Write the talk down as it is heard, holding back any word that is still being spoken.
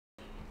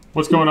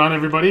What's going on,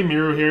 everybody?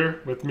 Miru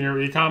here with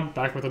Miru Ecom,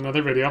 back with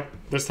another video.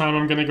 This time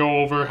I'm going to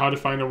go over how to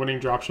find a winning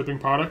dropshipping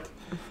product.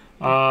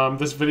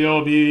 This video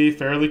will be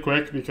fairly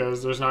quick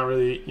because there's not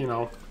really,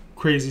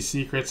 crazy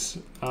secrets.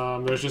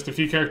 There's just a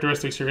few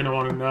characteristics you're going to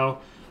want to know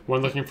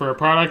when looking for a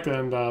product,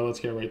 and let's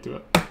get right to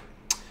it.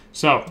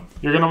 So,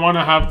 you're going to want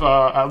to have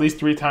at least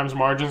 3 times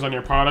margins on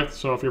your product.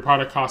 So if your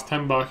product costs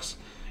 10 bucks,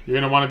 you're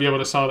going to want to be able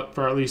to sell it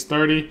for at least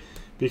 30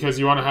 because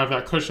you want to have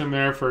that cushion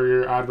there for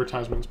your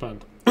advertisement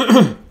spend.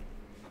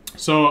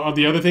 So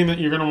the other thing that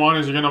you're going to want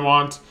is you're going to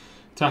want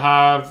to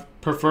have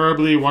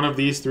preferably one of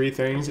these 3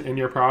 things in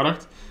your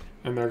product.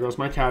 And there goes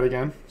my cat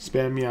again,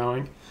 spam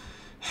meowing.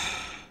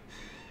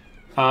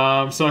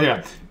 So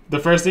yeah, the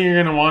first thing you're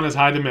going to want is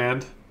high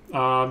demand.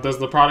 Does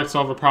the product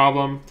solve a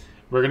problem?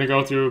 We're going to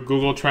go through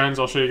Google Trends.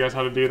 I'll show you guys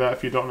how to do that.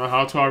 If you don't know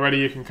how to already,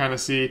 you can kind of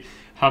see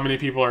how many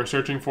people are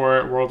searching for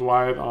it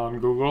worldwide on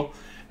Google.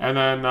 And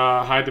then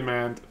high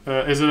demand.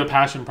 Is it a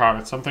passion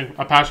product?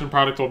 A passion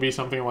product will be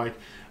something like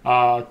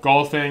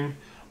golfing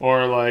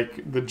or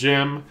like the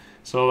gym.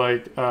 So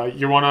like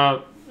you want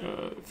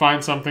to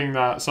find something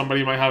that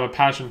somebody might have a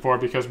passion for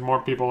because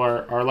more people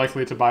are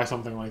likely to buy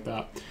something like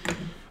that.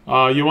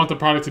 You want the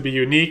product to be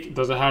unique.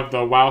 Does it have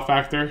the wow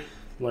factor?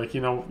 Like,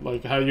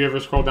 like how you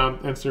ever scroll down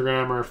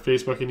Instagram or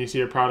Facebook and you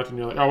see a product and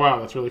you're like, oh wow,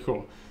 that's really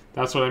cool.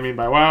 That's what I mean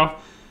by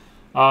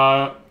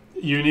wow.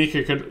 Unique,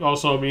 it could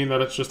also mean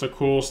that it's just a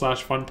cool /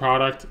 fun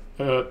product.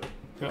 What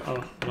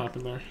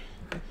happened there?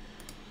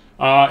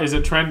 Is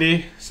it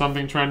trendy?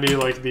 Something trendy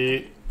like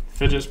the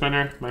fidget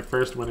spinner, my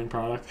first winning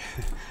product.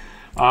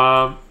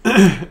 And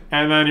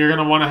then you're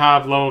going to want to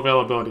have low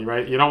availability,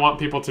 right? You don't want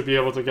people to be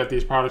able to get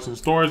these products in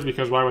stores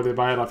because why would they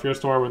buy it off your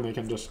store when they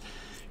can just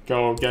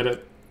go get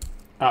it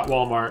at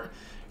Walmart?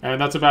 And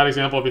that's a bad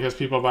example because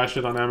people buy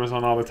shit on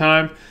Amazon all the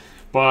time.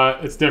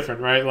 But it's different,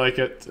 right? Like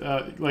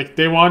like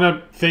they want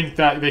to think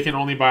that they can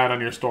only buy it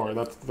on your store.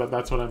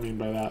 That's what I mean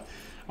by that.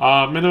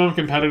 Minimum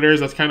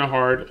competitors, that's kind of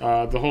hard.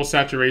 The whole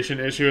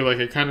saturation issue, like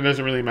it kind of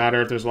doesn't really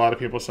matter if there's a lot of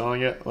people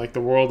selling it. Like the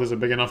world is a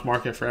big enough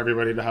market for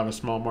everybody to have a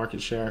small market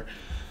share.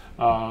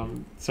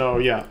 So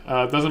yeah,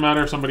 it doesn't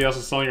matter if somebody else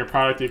is selling your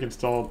product. You can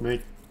still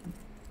make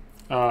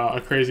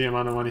a crazy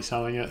amount of money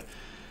selling it.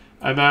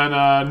 And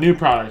then new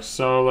products.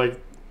 So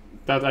like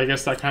that, I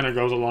guess that kind of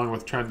goes along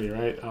with trendy,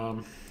 right?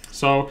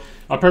 So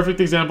a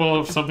perfect example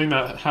of something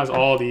that has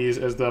all of these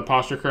is the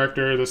posture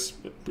corrector. This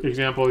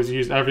example is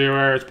used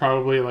everywhere. It's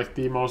probably like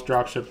the most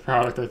dropshipped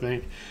product, I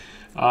think.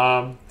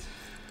 Well,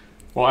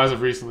 as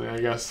of recently, I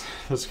guess.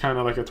 It's kind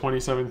of like a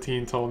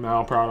 2017 till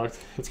now product.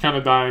 It's kind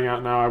of dying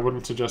out now. I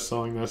wouldn't suggest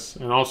selling this.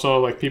 And also,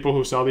 like people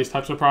who sell these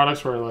types of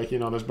products where like,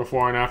 there's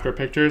before and after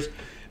pictures,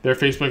 their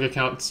Facebook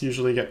accounts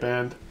usually get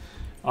banned,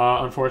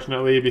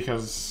 unfortunately,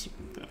 because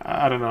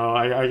I don't know.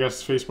 I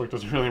guess Facebook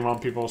doesn't really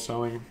want people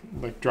selling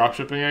like drop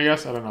shipping, I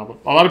guess. I don't know.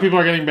 But a lot of people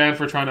are getting banned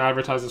for trying to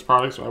advertise this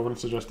product, so I wouldn't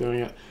suggest doing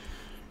it.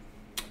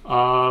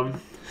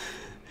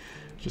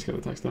 Just got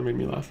a text that made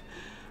me laugh.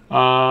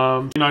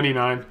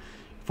 $99,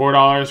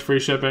 $4 free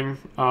shipping.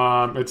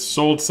 It's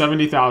sold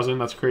 70,000.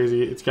 That's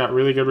crazy. It's got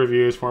really good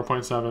reviews,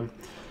 4.7.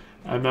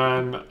 And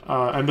then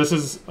and this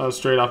is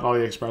straight off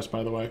AliExpress,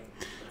 by the way.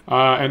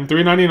 And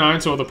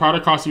 $3.99. So the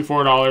product costs you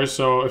 $4.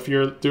 So if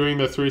you're doing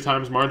the 3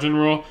 times margin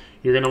rule,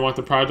 you're going to want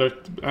the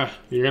product,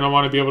 you're going to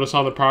want to be able to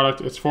sell the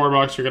product. It's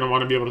 $4. You're going to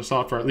want to be able to sell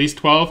it for at least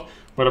 12.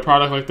 But a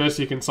product like this,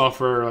 you can sell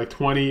for like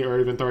 20 or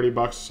even 30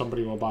 bucks.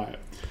 Somebody will buy it.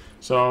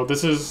 So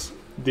this is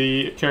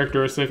the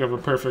characteristic of a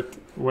perfect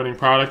winning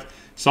product.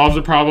 Solves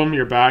a problem,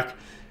 you're back.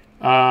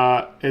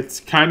 It's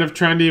kind of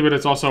trendy, but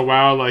it's also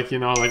wow. Like,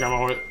 like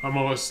I'm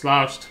always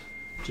slouched.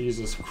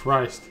 Jesus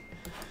Christ.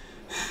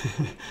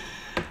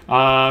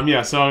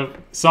 Yeah, so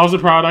solves a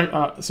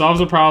product,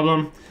 solves a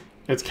problem.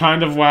 It's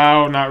kind of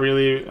wow, not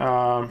really.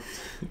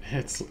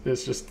 It's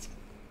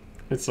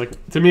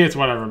like, to me it's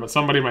whatever, but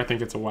somebody might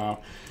think it's a wow.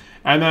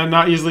 And then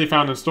not easily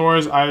found in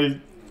stores.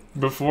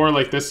 Before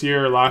like this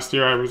year or last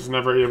year, I was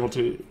never able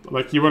to,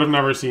 like you would have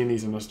never seen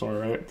these in the store,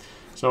 right?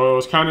 So it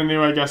was kind of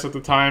new, I guess, at the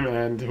time,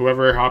 and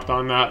whoever hopped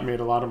on that made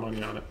a lot of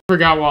money on it. I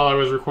forgot while I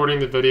was recording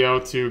the video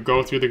to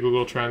go through the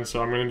Google Trends,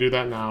 so I'm going to do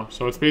that now.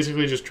 So it's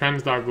basically just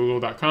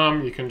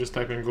trends.google.com. You can just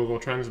type in Google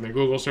Trends in the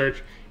Google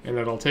search, and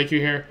it'll take you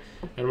here.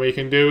 And what you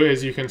can do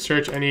is you can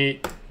search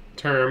any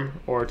term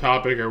or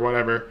topic or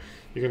whatever.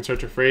 You can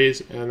search a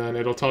phrase, and then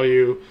it'll tell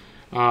you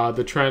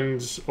the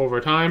trends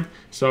over time.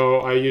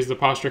 So I used the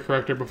posture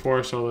corrector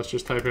before, so let's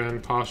just type in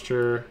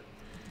posture.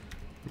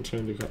 I'm just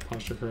going to do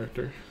posture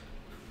corrector.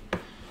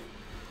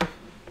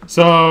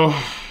 So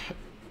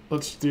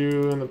let's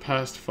do in the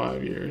past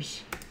 5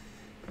 years.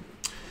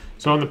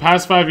 So in the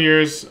past 5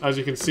 years, as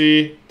you can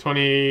see,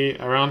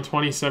 around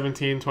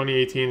 2017,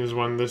 2018 is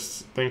when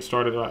this thing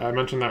started. I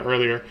mentioned that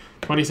earlier.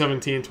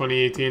 2017,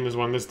 2018 is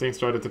when this thing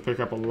started to pick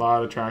up a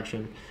lot of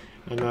traction.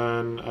 And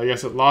then I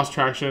guess it lost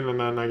traction, and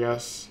then I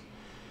guess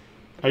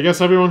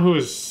everyone who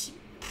is,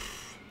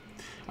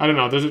 I don't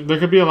know, there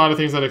could be a lot of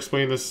things that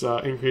explain this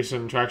increase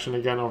in traction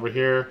again over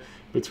here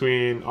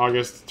between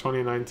August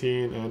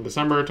 2019 and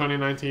December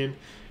 2019.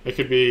 It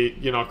could be,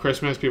 you know,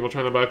 Christmas, people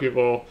trying to buy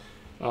people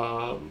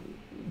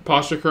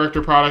posture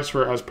corrector products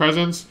for as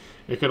presents.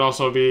 It could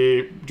also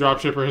be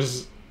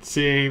dropshippers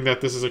seeing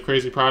that this is a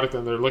crazy product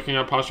and they're looking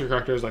at posture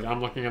correctors like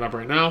I'm looking it up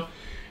right now.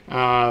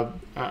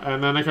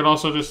 And then it could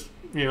also just,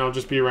 you know,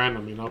 just be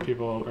random. You know,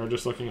 people are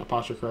just looking at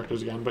posture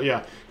correctors again. But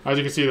yeah, as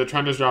you can see, the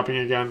trend is dropping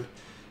again.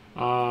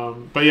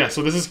 But yeah,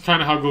 so this is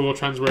kind of how Google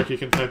Trends work. You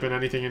can type in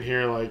anything in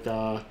here, like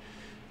in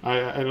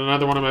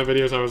another one of my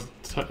videos, I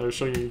was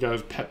showing you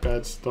guys pet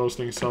beds. Those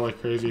things sell like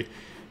crazy.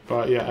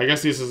 But yeah, I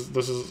guess this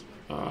is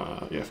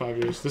yeah, 5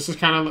 years. This is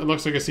kind of, it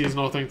looks like a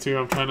seasonal thing too.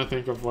 I'm trying to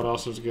think of what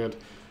else is good.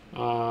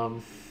 Yeah,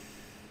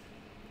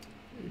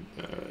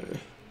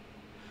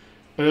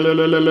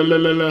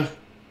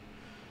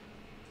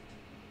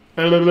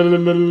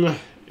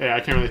 I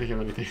can't really think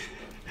of anything.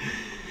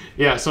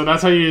 Yeah, so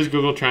that's how you use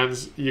Google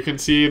Trends. You can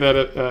see that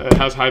it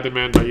has high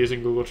demand by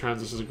using Google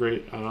Trends. This is a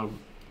great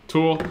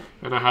tool,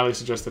 and I highly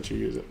suggest that you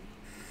use it.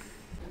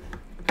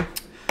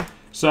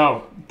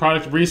 So,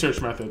 product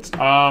research methods.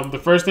 The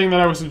first thing that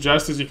I would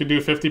suggest is you could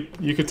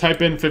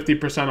type in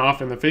 50%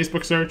 off in the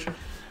Facebook search,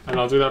 and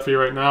I'll do that for you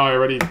right now. I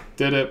already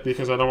did it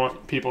because I don't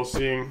want people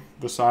seeing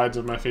the sides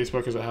of my Facebook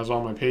because it has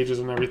all my pages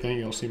and everything.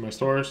 You'll see my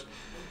stores.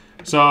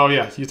 So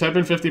yeah, you type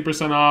in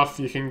 50% off.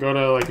 You can go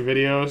to like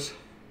videos.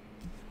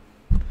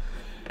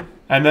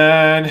 And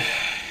then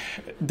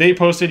date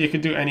posted, you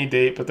could do any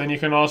date, but then you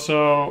can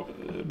also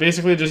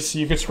basically just,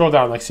 you could scroll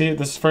down. Like, see,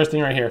 this first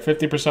thing right here,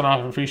 50%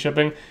 off and free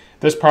shipping.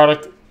 This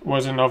product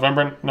was in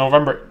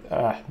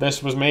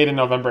this was made in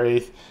November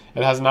 8th.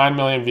 It has 9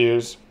 million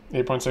views,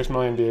 8.6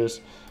 million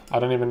views. I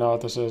don't even know what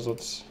this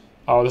is.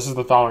 Oh, this is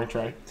the thawing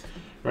tray,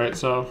 right?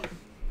 So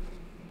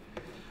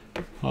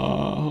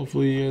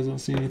hopefully you guys don't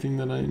see anything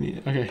that I need.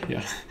 Okay,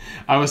 yeah.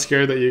 I was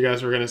scared that you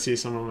guys were going to see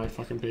some of my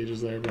fucking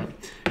pages there, but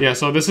yeah,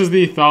 so this is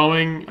the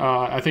thawing,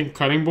 I think,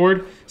 cutting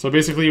board. So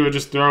basically you would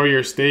just throw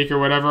your steak or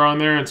whatever on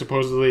there, and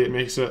supposedly it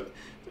makes it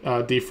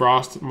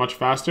defrost much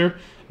faster.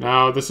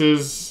 Now, this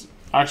is,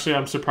 actually,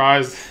 I'm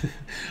surprised.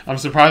 I'm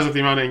surprised at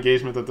the amount of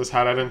engagement that this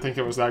had. I didn't think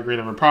it was that great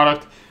of a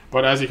product,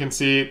 but as you can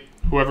see,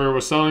 whoever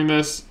was selling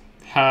this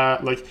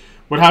had, like,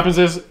 what happens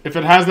is, if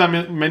it has that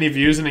many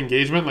views and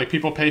engagement, like,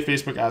 people pay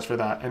Facebook ads for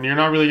that. And you're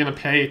not really going to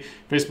pay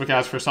Facebook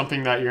ads for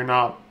something that you're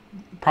not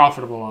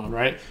profitable on,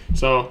 right?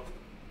 So,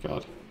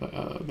 God,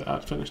 the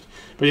ad finished.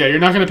 But yeah, you're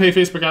not going to pay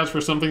Facebook ads for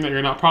something that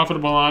you're not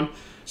profitable on.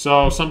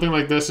 So something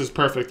like this is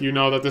perfect. You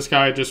know that this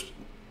guy just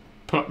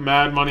put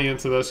mad money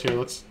into this. Here,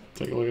 let's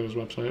take a look at his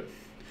website.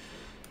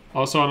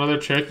 Also, another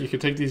trick, you could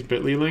take these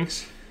bit.ly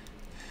links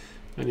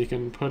and you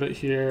can put it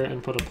here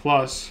and put a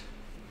plus.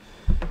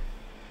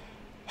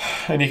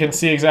 And you can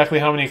see exactly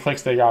how many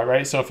clicks they got,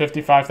 right? So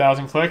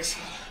 55,000 clicks.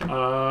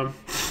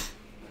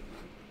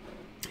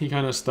 He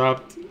kind of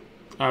stopped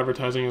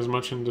advertising as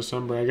much in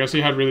December. I guess he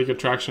had really good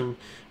traction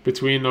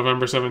between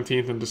November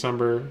 17th and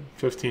December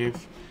 15th.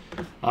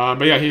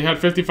 But yeah, he had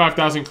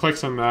 55,000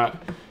 clicks on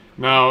that.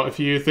 Now, if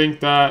you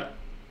think that,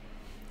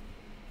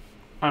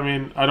 I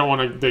mean, I don't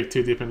want to dig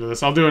too deep into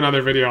this. I'll do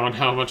another video on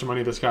how much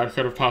money this guy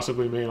could have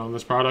possibly made on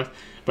this product.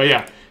 But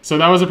yeah, so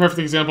that was a perfect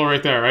example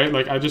right there, right?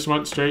 Like, I just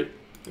went straight...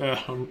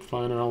 I'm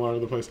flying all over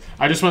the place.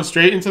 I just went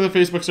straight into the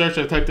Facebook search.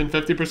 I typed in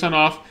 50%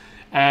 off,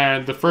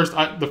 and the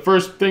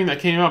first thing that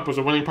came up was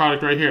a winning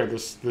product right here.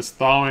 This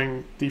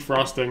thawing,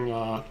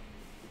 defrosting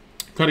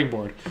cutting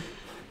board.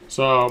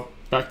 So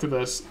back to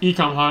this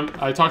Ecom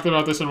Hunt. I talked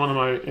about this in one of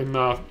my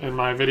in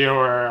my video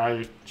where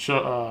I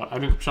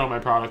didn't show my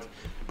product,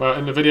 but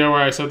in the video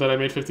where I said that I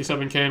made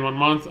 57K in 1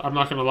 month. I'm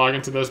not going to log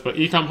into this, but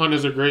Ecom Hunt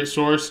is a great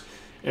source.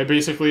 It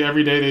basically,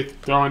 every day they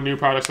throw in new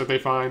products that they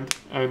find,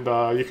 and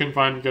you can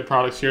find good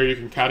products here. You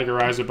can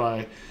categorize it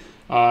by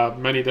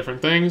many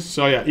different things.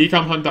 So yeah,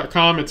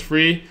 ecomhunt.com, it's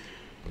free.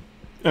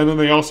 And then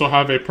they also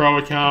have a pro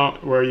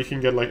account where you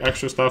can get like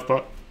extra stuff,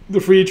 but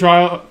the free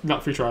trial,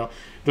 not free trial,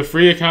 the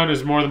free account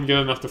is more than good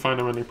enough to find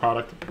a winning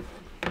product.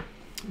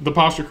 The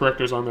posture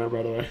corrector's on there,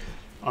 by the way,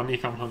 on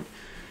Ecom Hunt.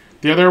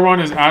 The other one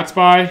is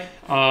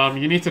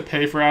AdSpy. You need to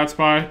pay for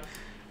AdSpy.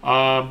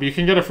 You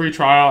can get a free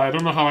trial. I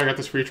don't know how I got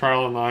this free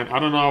trial online. I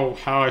don't know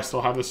how I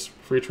still have this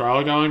free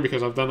trial going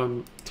because I've done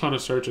a ton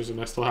of searches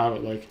and I still have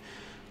it. Like,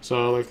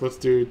 so like, let's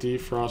do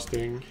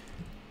defrosting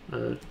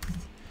or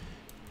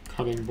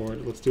cutting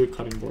board. Let's do a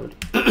cutting board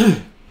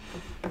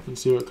and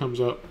see what comes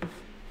up.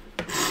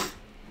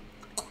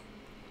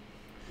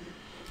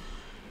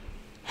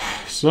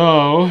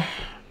 So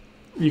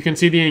you can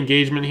see the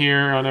engagement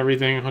here on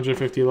everything.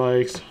 150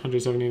 likes,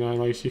 179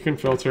 likes. You can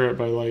filter it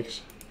by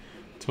likes.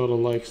 Total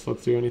likes.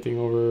 Let's do anything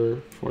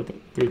over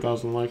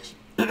 3,000 likes.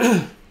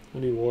 I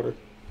need water.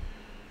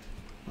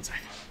 1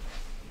 second.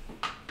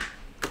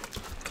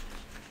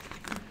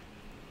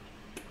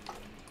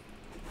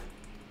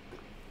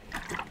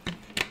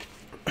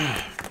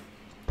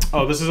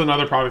 Oh, this is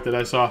another product that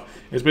I saw.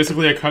 It's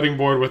basically a cutting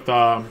board with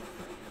a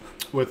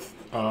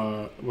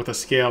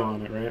scale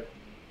on it, right?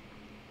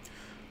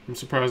 I'm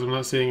surprised I'm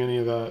not seeing any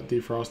of the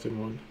defrosting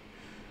one.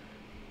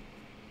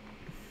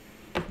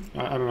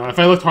 I don't know. If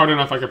I looked hard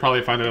enough, I could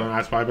probably find it on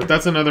AdSpy. But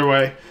that's another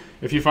way.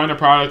 If you find a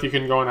product, you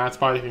can go on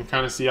AdSpy. You can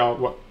kind of see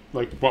what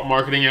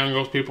marketing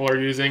angles people are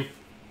using.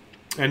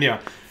 And yeah,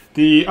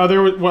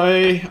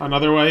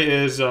 another way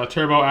is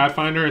Turbo Ad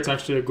Finder. It's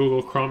actually a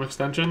Google Chrome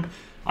extension.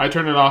 I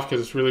turn it off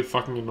because it's really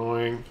fucking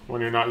annoying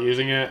when you're not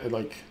using it. It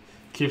like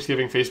keeps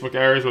giving Facebook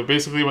errors. But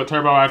basically, what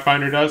Turbo Ad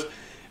Finder does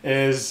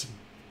is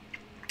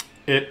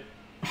it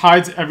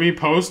hides every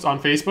post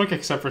on Facebook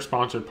except for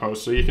sponsored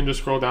posts. So you can just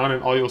scroll down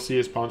and all you'll see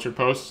is sponsored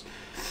posts.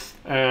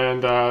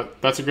 And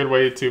that's a good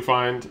way to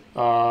find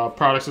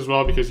products as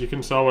well, because you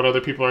can sell what other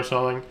people are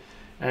selling,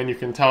 and you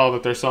can tell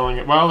that they're selling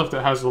it well if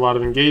it has a lot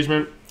of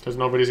engagement, because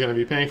nobody's going to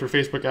be paying for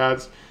Facebook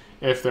ads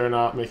if they're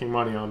not making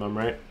money on them,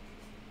 right?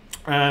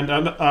 And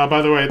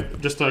by the way,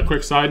 just a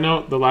quick side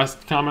note, the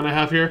last comment I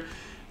have here,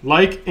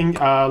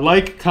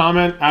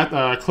 comment,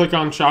 click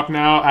on shop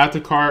now, add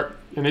to cart,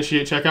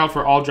 initiate checkout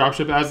for all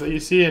dropship ads that you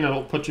see, and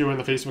it'll put you in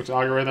the Facebook's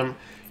algorithm.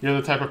 You're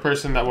the type of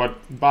person that would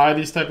buy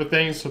these type of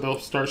things, so they'll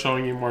start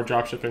showing you more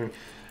dropshipping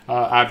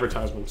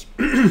advertisements.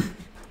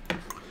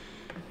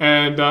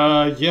 And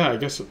yeah, I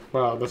guess,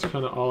 wow, that's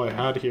kind of all I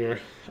had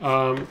here.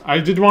 I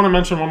did want to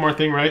mention one more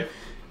thing, right?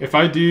 If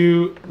I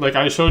do, like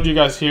I showed you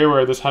guys here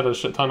where this had a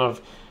shit ton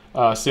of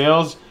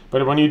sales,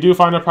 but when you do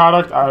find a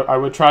product, I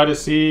would try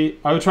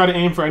to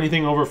aim for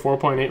anything over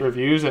 4.8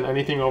 reviews, and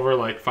anything over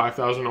like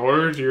 5,000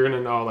 orders, you're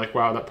gonna know like,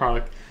 wow, that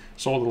product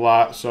sold a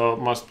lot, so it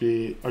must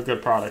be a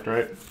good product,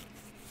 right?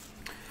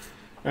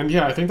 And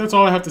yeah, I think that's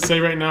all I have to say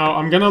right now.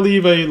 I'm gonna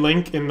leave a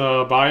link in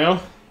the bio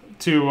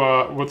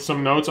to with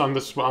some notes on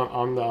this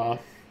on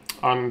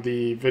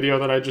the video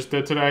that I just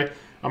did today.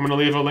 I'm gonna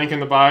leave a link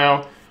in the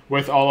bio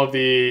with all of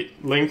the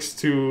links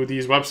to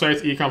these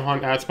websites: Ecom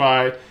Hunt,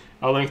 AdSpy,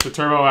 a link to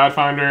Turbo Ad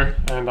Finder,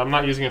 and I'm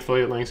not using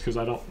affiliate links because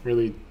I don't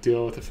really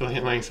deal with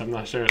affiliate links. I'm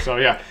not sure. So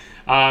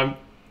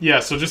yeah,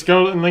 so just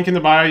go and link in the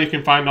bio. You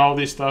can find all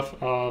these stuff.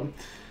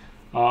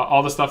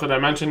 All the stuff that I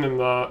mentioned in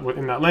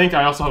that link.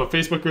 I also have a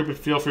Facebook group.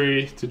 Feel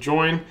free to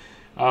join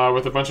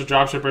with a bunch of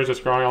dropshippers. It's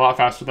growing a lot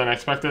faster than I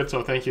expected,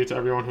 so thank you to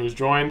everyone who's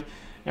joined.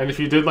 And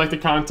if you did like the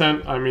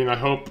content, I mean, I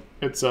hope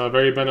it's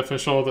very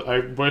beneficial.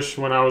 I wish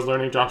when I was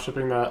learning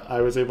dropshipping that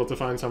I was able to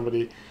find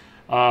somebody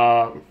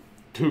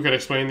who could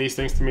explain these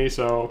things to me.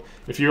 So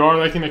if you are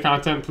liking the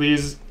content,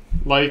 please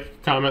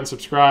like, comment,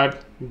 subscribe,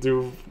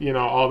 do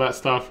all that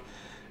stuff.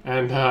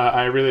 And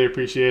I really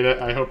appreciate it.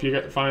 I hope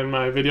you find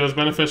my videos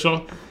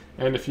beneficial.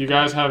 And if you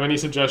guys have any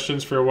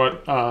suggestions for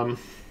what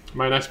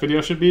my next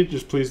video should be,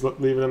 just please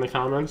leave it in the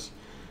comments.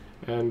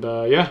 And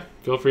yeah,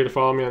 feel free to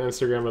follow me on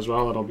Instagram as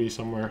well. It'll be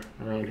somewhere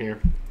around here.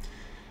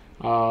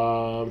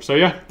 So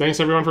yeah, thanks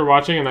everyone for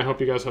watching, and I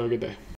hope you guys have a good day.